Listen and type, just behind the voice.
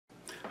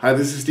Hi,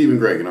 this is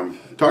Gregg, and I'm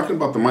talking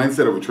about the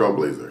mindset of a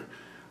trailblazer.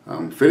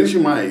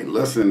 Finishing my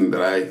lesson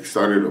that I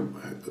started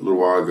a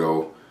little while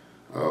ago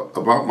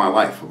about my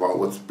life, about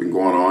what's been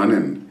going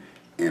on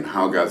and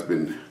how God's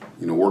been,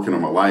 working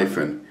on my life.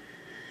 And,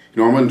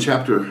 I'm in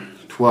chapter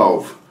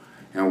 12,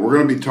 and we're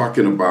going to be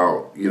talking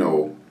about,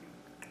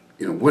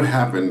 what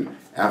happened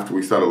after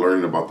we started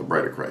learning about the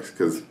bride of Christ.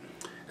 Because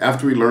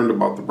after we learned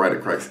about the bride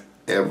of Christ,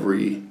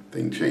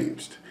 everything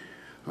changed.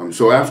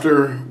 So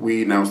after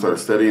we now started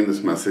studying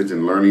this message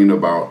and learning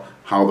about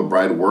how the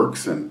bride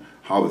works and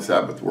how the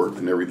Sabbath worked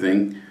and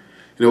everything,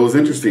 it was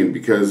interesting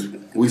because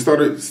we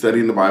started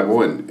studying the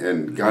Bible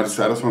and God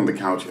sat us on the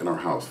couch in our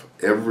house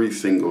every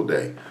single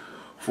day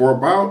for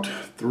about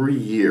 3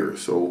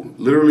 years. So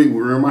literally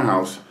we were in my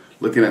house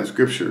looking at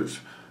scriptures,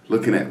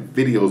 looking at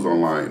videos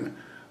online,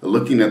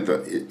 looking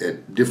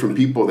at different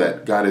people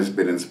that God has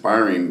been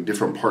inspiring,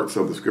 different parts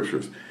of the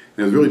scriptures. And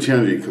it was really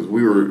challenging because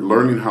we were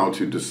learning how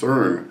to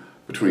discern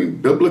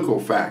between biblical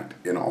fact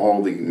and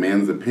all the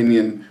man's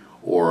opinion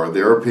or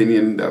their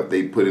opinion that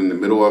they put in the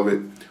middle of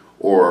it,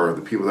 or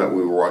the people that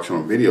we were watching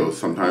on videos.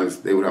 Sometimes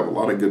they would have a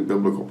lot of good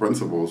biblical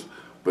principles,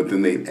 but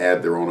then they'd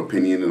add their own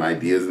opinion and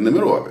ideas in the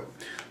middle of it.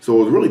 So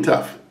it was really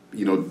tough,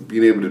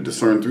 being able to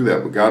discern through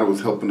that. But God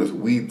was helping us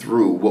weed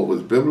through what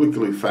was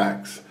biblically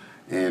facts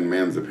and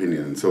man's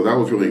opinion. And so that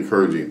was really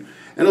encouraging.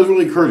 And it was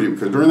really encouraging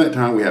because during that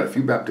time we had a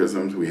few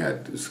baptisms. We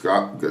had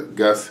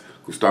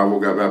Gustavo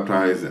got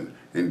baptized,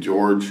 and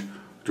George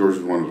was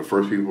one of the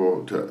first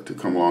people to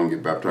come along and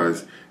get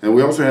baptized. And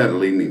we also had a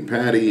lady named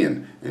Patty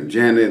and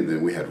Janet, and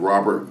then we had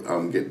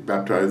Robert get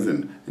baptized,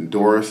 and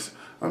Doris,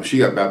 she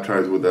got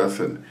baptized with us.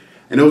 And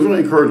it was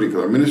really encouraging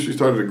because our ministry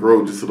started to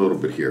grow just a little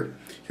bit here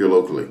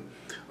locally.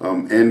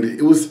 And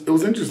it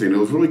was interesting. It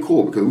was really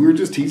cool because we were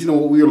just teaching them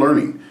what we were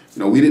learning.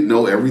 We didn't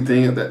know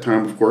everything at that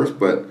time, of course,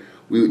 but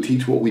we would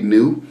teach what we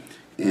knew,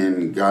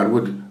 and God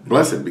would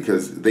bless it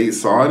because they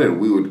saw it. And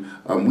we would.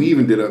 We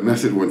even did a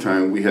message one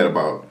time. We had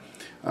about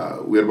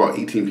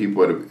 18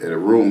 people at a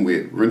room. We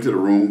had rented a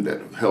room that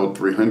held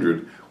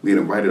 300. We had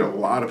invited a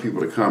lot of people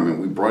to come,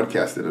 and we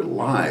broadcasted it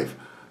live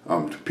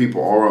to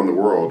people all around the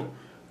world.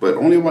 But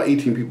only about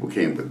 18 people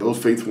came. But those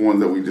faithful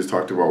ones that we just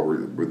talked about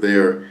were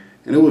there,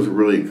 and it was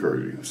really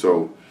encouraging.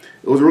 So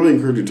it was a really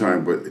encouraging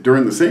time. But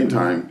during the same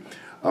time,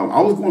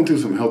 I was going through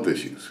some health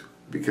issues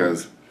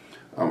because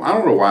I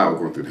don't know why I was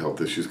going through the health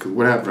issues. Because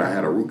what happened, I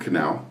had a root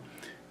canal.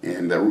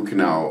 And that root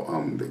canal,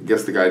 I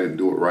guess the guy didn't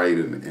do it right,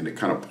 and it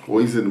kind of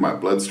poisoned my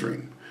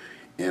bloodstream.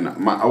 And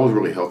I was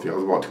really healthy. I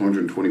was about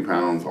 220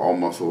 pounds, all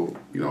muscle,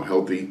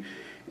 healthy.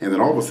 And then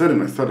all of a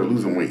sudden, I started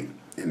losing weight.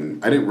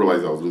 And I didn't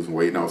realize I was losing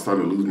weight, and I was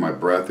starting to lose my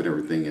breath and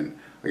everything. And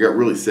I got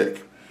really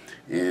sick.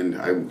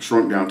 And I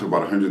shrunk down to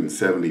about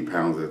 170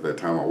 pounds at that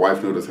time. My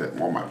wife noticed that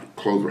all my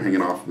clothes were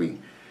hanging off me.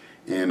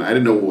 And I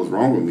didn't know what was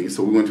wrong with me.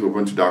 So we went to a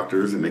bunch of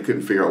doctors, and they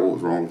couldn't figure out what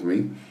was wrong with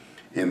me.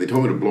 And they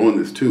told me to blow in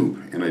this tube,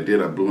 and I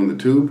did. I blew in the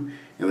tube,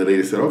 and the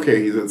lady said,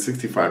 okay, he's at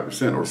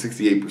 65% or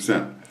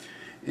 68%.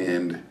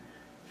 And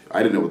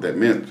I didn't know what that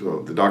meant.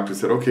 So the doctor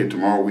said, okay,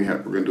 tomorrow we're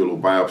going to do a little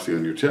biopsy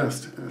on your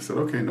chest. And I said,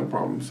 okay, no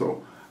problem.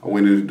 So I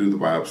went in to do the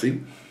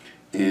biopsy,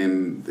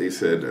 and they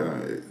said,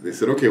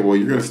 okay, well,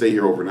 you're going to stay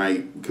here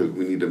overnight because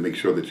we need to make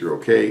sure that you're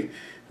okay.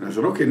 And I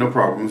said, okay, no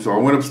problem. So I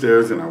went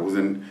upstairs, and I was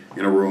in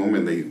a room,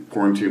 and they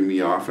quarantined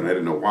me off, and I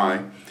didn't know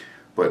why.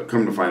 But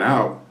come to find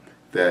out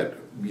that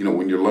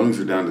when your lungs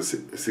are down to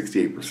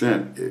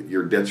 68%,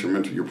 you're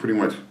detrimental. You're pretty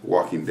much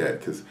walking dead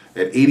because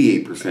at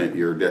 88%,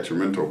 you're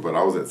detrimental, but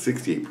I was at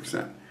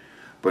 68%.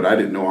 But I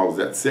didn't know I was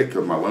that sick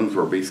because my lungs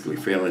were basically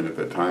failing at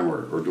that time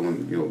or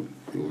doing,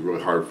 it was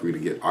really hard for me to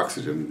get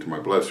oxygen into my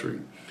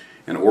bloodstream.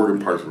 And organ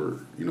parts were,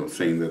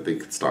 saying that they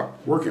could stop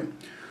working.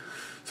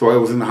 So I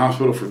was in the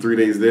hospital for 3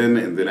 days then,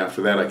 and then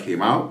after that I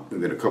came out,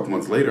 and then a couple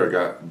months later I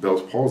got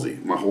Bell's palsy.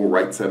 My whole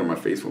right side of my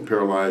face went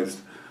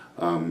paralyzed.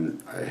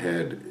 I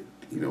had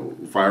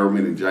viral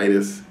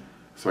meningitis.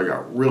 So I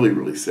got really,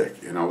 really sick,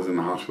 and I was in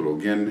the hospital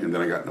again, and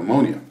then I got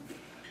pneumonia.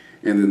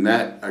 And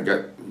then I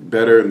got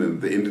better, and then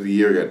at the end of the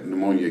year I got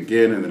pneumonia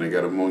again, and then I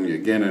got pneumonia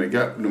again, and I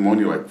got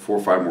pneumonia like 4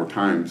 or 5 more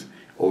times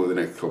over the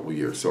next couple of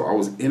years. So I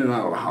was in and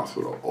out of the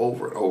hospital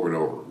over and over and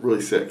over,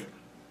 really sick.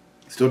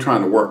 Still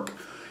trying to work,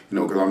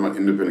 because I'm an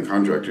independent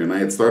contractor, and I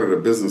had started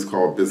a business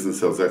called Business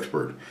Sales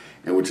Expert,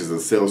 and which is a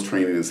sales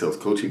training and sales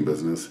coaching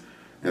business.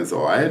 And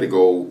so I had to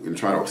go and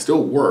try to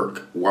still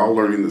work while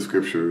learning the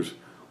scriptures,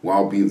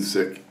 while being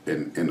sick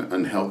and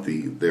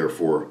unhealthy there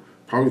for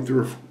probably 2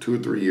 or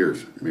 3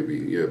 years,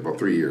 maybe, about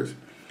 3 years.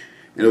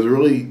 And it was a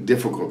really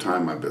difficult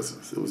time in my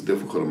business. It was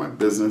difficult in my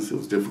business. It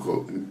was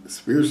difficult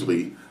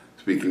spiritually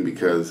speaking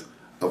because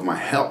of my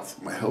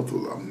health. My health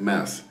was a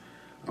mess.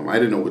 I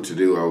didn't know what to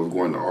do. I was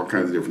going to all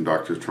kinds of different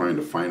doctors trying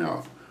to find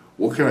out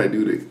what can I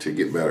do to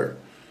get better.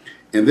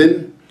 And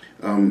then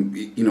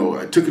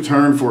I took a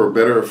turn for a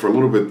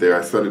little bit there.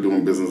 I started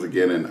doing business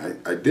again, and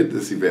I did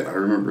this event. I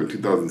remember in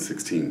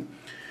 2016.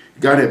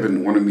 God had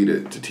been wanting me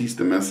to teach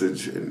the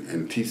message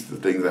and teach the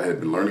things I had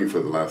been learning for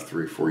the last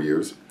 3 or 4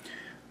 years.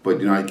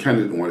 But, I kind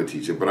of didn't want to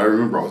teach it. But I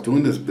remember I was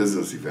doing this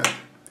business event,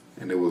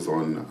 and it was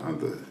on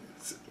the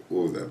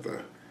what was that,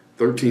 the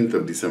 13th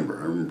of December,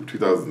 I remember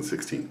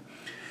 2016.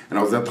 And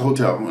I was at the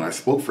hotel and I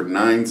spoke for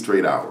 9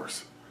 straight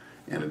hours.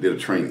 And I did a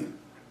training.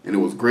 And it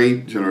was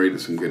great,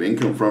 generated some good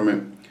income from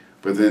it.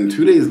 But then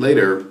 2 days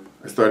later,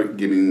 I started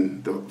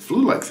getting the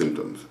flu-like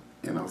symptoms.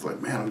 And I was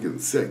like, man, I'm getting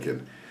sick.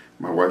 And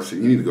my wife said,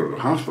 you need to go to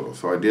the hospital.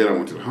 So I did. I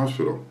went to the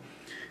hospital.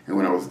 And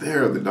when I was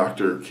there, the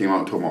doctor came out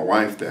and told my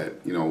wife that,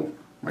 you know,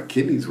 my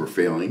kidneys were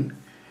failing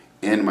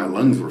and my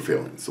lungs were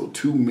failing. So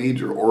 2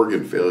 major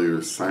organ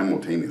failures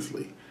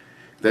simultaneously.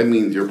 That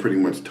means you're pretty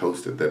much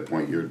toast at that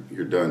point.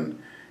 You're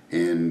done.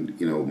 And,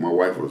 you know, my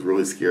wife was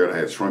really scared. I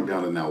had shrunk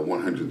down to now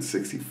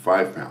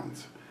 165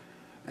 pounds.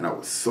 And I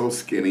was so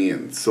skinny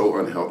and so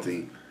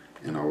unhealthy.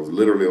 And I was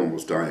literally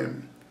almost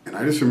dying. And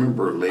I just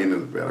remember laying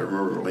in the bed. I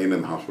remember laying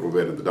in the hospital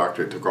bed, and the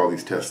doctor took all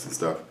these tests and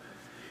stuff.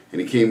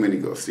 And he came in and he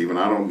goes, Stephen,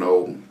 I don't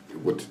know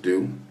what to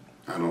do.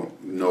 I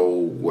don't know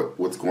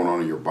what's going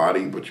on in your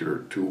body, but your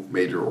 2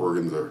 major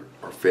organs are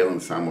failing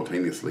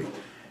simultaneously.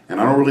 And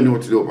I don't really know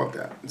what to do about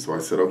that. And so I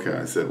said, okay.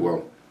 I said,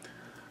 well,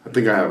 I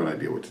think I have an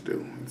idea what to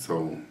do. And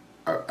so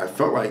I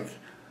felt like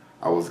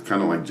I was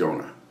kind of like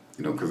Jonah,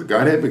 you know, because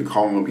God had been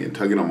calling on me and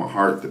tugging on my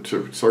heart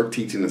to start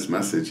teaching this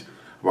message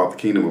about the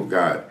kingdom of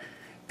God.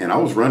 And I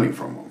was running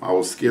from him. I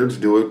was scared to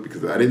do it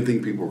because I didn't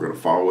think people were going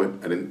to follow it.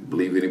 I didn't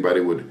believe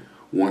anybody would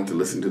want to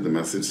listen to the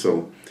message.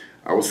 So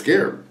I was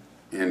scared.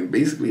 And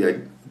basically, I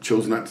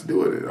chose not to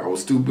do it. I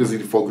was too busy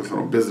to focus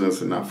on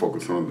business and not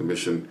focus on the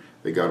mission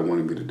that God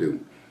wanted me to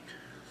do.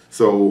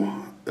 So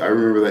I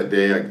remember that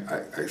day,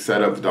 I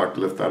sat up, the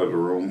doctor left out of the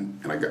room,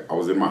 and I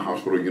was in my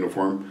hospital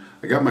uniform.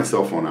 I got my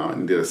cell phone out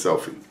and did a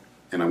selfie.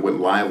 And I went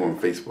live on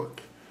Facebook.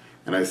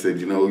 And I said,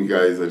 you know, you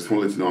guys, I just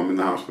want to let you know I'm in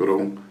the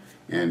hospital.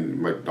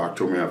 And my doctor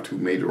told me I have 2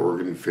 major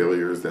organ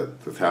failures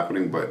that's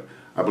happening. But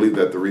I believe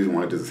that the reason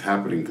why this is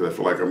happening because I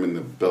feel like I'm in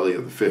the belly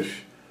of the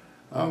fish,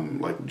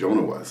 like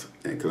Jonah was.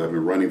 And because I've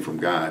been running from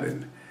God.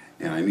 And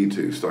I need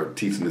to start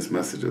teaching this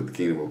message of the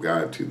kingdom of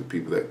God to the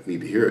people that need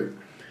to hear it.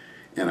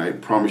 And I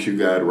promise you,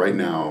 God, right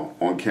now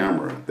on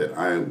camera that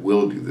I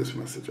will do this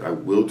message. I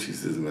will teach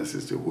this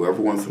message to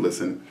whoever wants to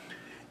listen.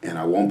 And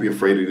I won't be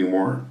afraid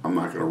anymore. I'm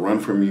not going to run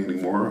from you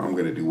anymore. I'm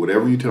going to do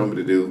whatever you tell me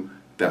to do.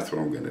 That's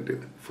what I'm going to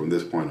do from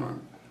this point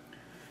on.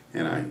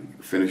 And I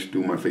finished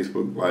doing my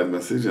Facebook Live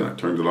message and I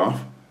turned it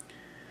off.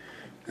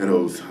 And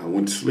I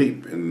went to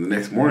sleep. And the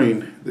next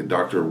morning, the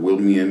doctor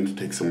wheeled me in to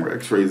take some more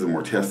x-rays and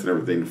more tests and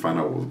everything to find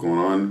out what was going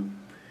on.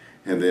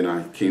 And then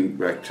I came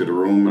back to the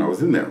room and I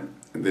was in there.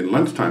 And then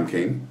lunchtime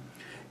came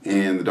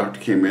and the doctor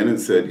came in and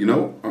said, you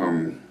know,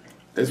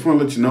 I just want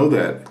to let you know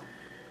that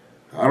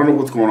I don't know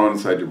what's going on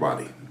inside your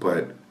body.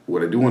 But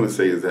what I do want to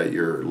say is that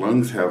your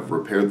lungs have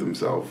repaired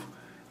themselves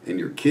and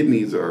your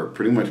kidneys are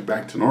pretty much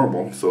back to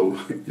normal, so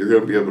you're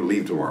going to be able to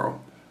leave tomorrow.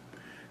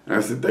 And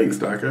I said, thanks,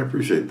 Doc, I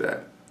appreciate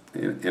that.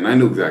 And I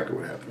knew exactly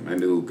what happened. I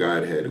knew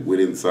God had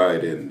went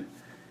inside and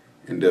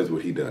does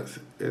what he does,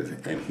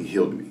 and he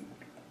healed me.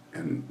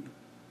 And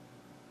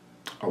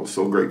I was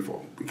so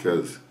grateful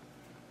because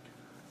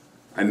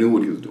I knew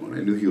what he was doing.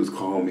 I knew he was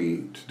calling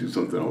me to do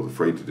something I was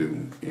afraid to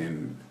do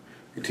and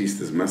teach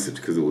this message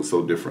because it was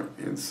so different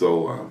and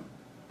so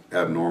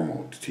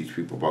abnormal to teach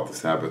people about the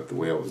Sabbath the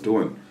way I was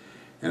doing.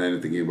 And I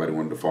didn't think anybody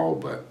wanted to follow,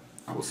 but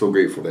I was so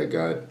grateful that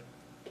God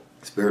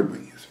spared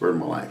me, spared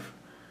my life,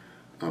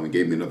 and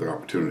gave me another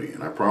opportunity.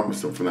 And I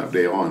promised him from that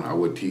day on I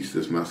would teach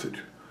this message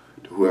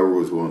to whoever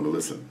was willing to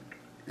listen.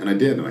 And I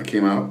did, and I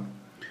came out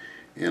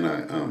and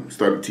I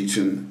started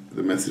teaching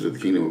the message of the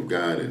kingdom of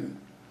God, and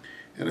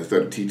I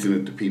started teaching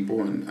it to people.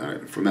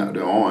 And from that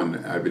day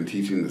on, I've been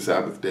teaching the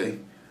Sabbath day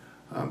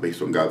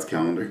based on God's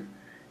calendar.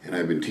 And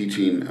I've been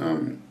teaching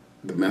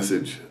the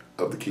message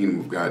of the kingdom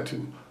of God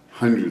to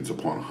hundreds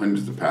upon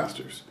hundreds of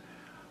pastors.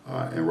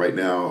 And right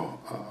now,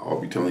 I'll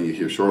be telling you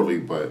here shortly,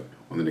 but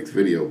on the next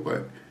video,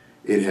 but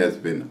it has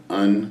been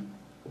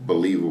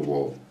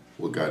unbelievable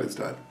what God has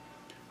done.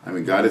 I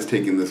mean, God has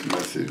taken this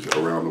message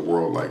around the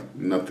world like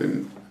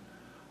nothing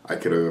I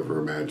could have ever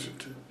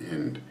imagined.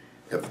 And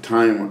at the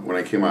time when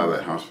I came out of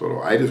that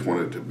hospital, I just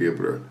wanted to be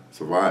able to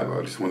survive.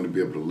 I just wanted to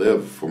be able to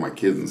live for my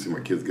kids and see my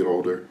kids get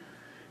older.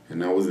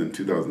 And that was in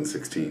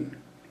 2016.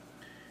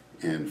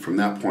 And from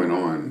that point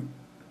on,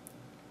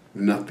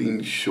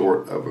 nothing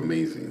short of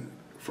amazing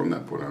from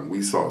that point on.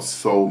 We saw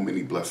so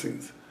many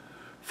blessings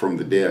from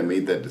the day I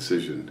made that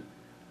decision.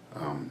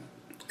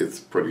 It's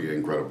pretty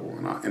incredible.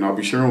 And I'll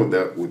be sharing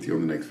that with you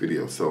on the next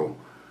video. So,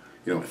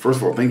 you know,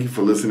 first of all, thank you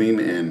for listening,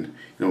 and,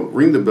 you know,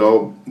 ring the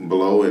bell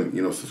below and,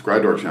 you know,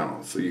 subscribe to our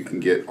channel so you can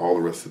get all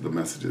the rest of the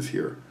messages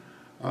here.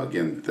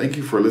 Again, thank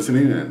you for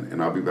listening,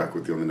 and I'll be back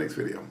with you on the next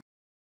video.